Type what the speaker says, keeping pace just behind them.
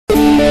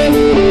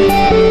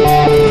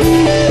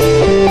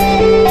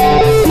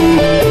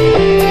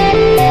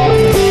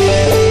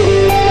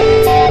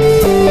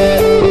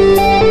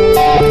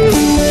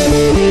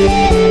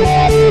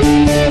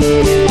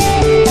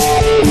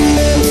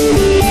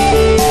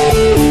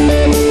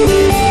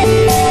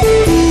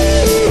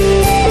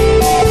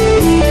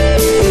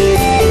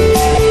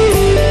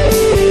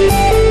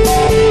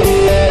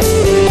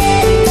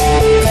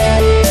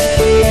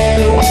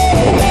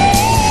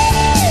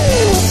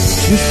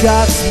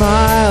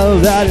smile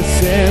that it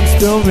seems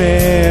to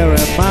me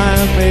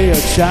remind me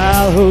of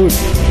childhood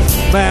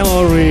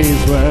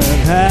memories when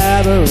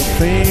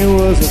everything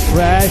was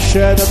fresh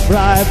and a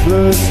bright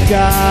blue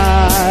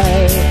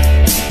sky.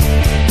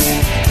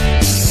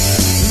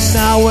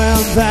 Now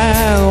and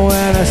then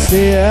when I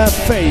see her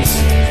face,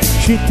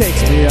 she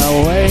takes me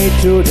away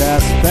to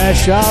that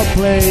special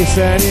place.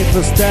 And if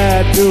I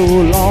stay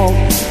too long,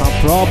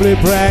 I'll probably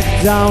break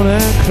down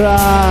and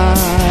cry.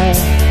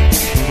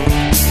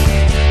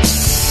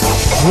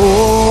 Oh,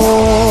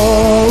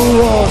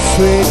 oh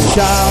sweet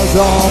child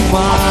of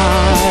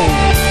mine.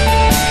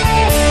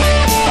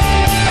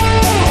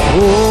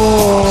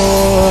 Oh,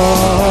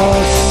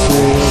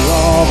 sweet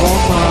love of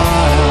mine.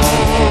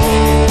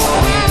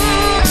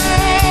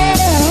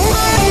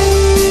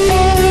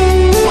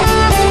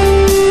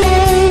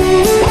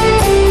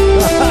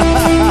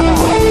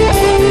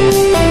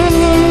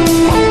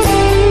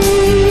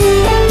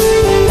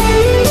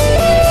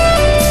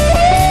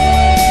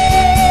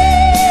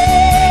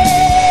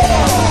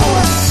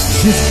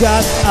 She's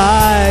got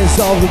eyes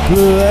of the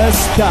bluest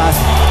sky,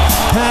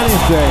 and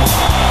if they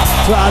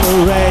try to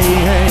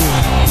rain,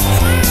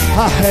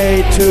 I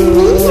hate to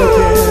look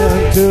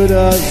into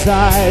those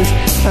eyes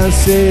and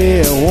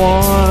see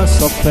once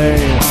of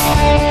pain.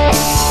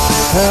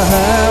 Her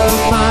hair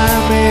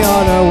reminds me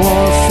of the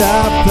one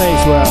sad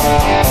place where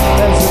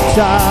there's a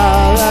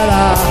child that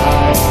I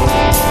hide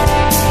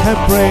and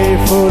pray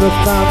for the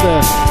thunder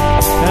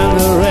and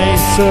the rain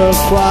so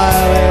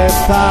quietly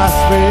pass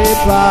me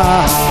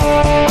by.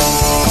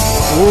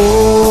 Oh,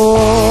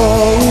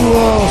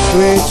 oh,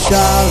 sweet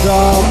child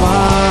of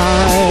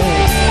mine.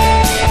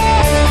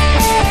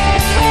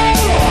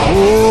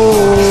 Oh,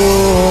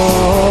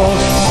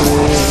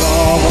 sweet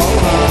love of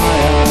mine.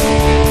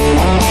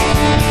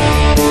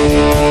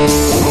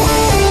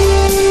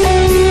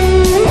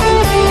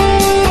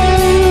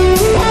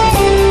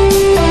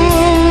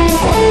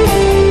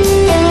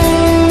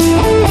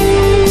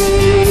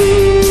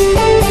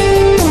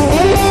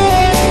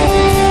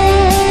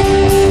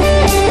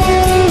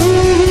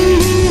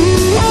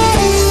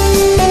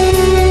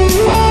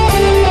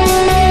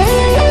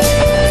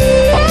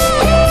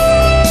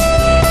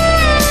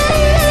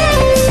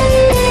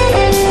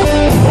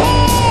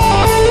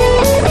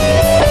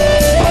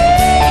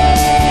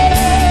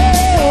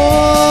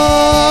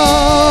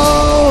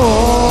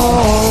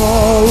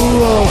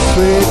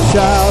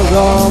 Child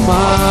of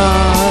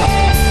mine.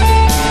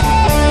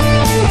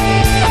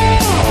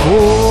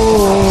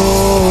 Oh,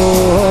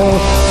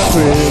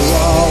 sweet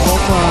love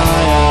of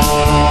mine.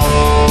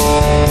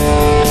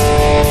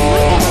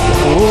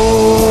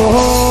 Oh,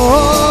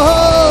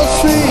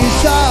 sweet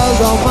child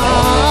of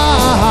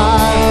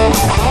mine.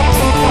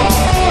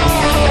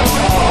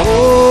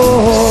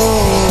 Oh,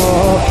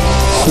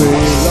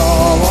 sweet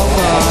love of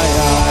mine.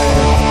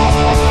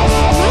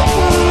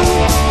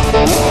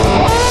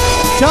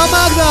 Ciao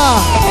Magda!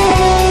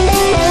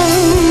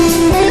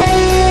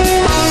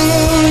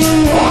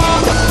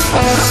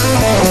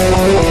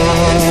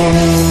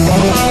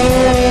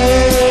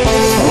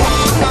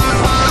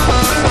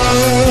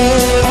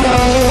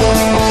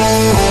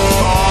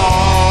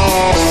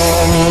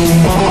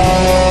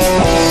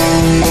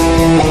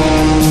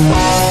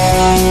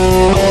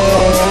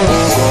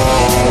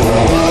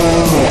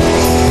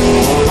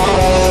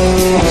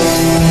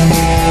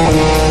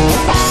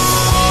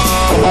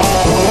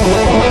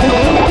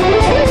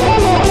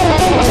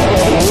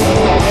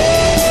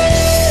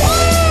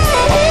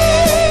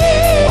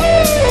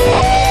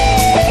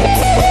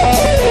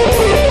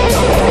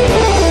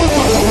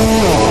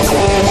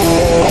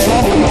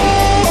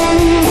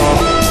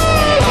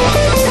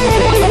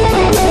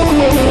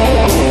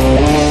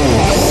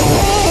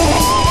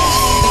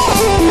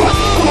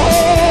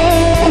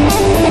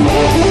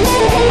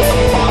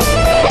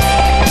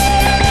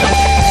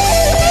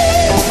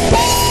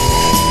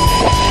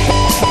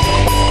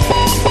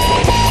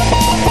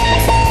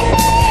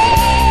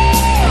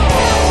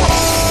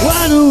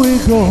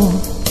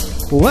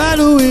 Where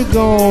do we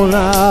go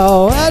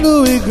now? Where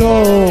do we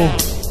go?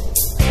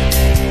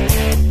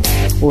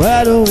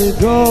 Where do we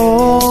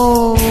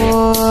go?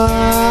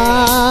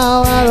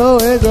 Where do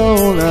we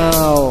go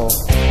now?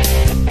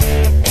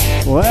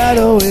 Where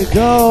do we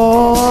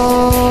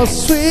go?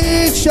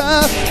 Sweet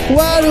child,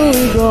 where do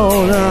we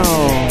go now?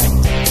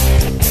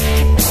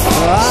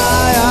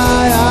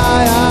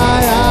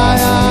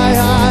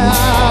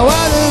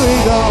 Where do we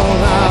go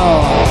now?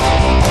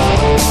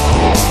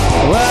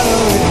 Where do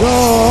we go?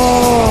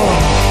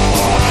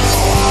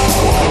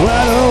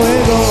 Where do we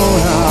go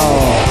now?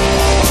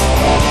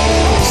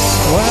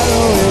 Where do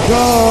we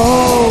go?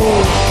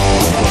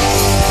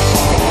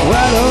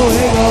 Where do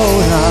we go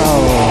now?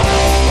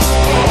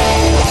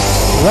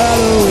 Where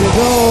do we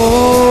go?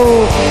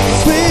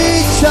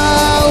 Sweet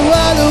child,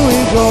 where do we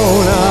go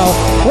now?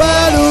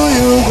 Where do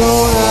you go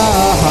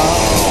now?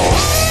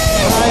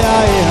 Ay,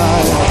 ay,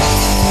 ay.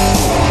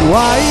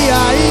 Why,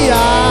 ay, ay.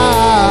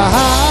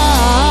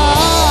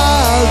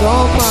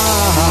 Don't mind.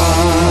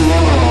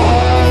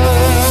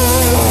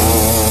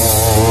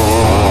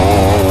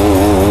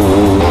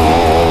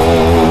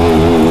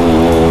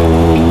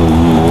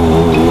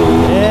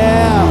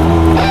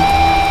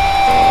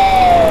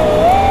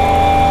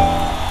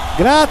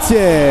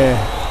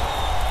 Grazie.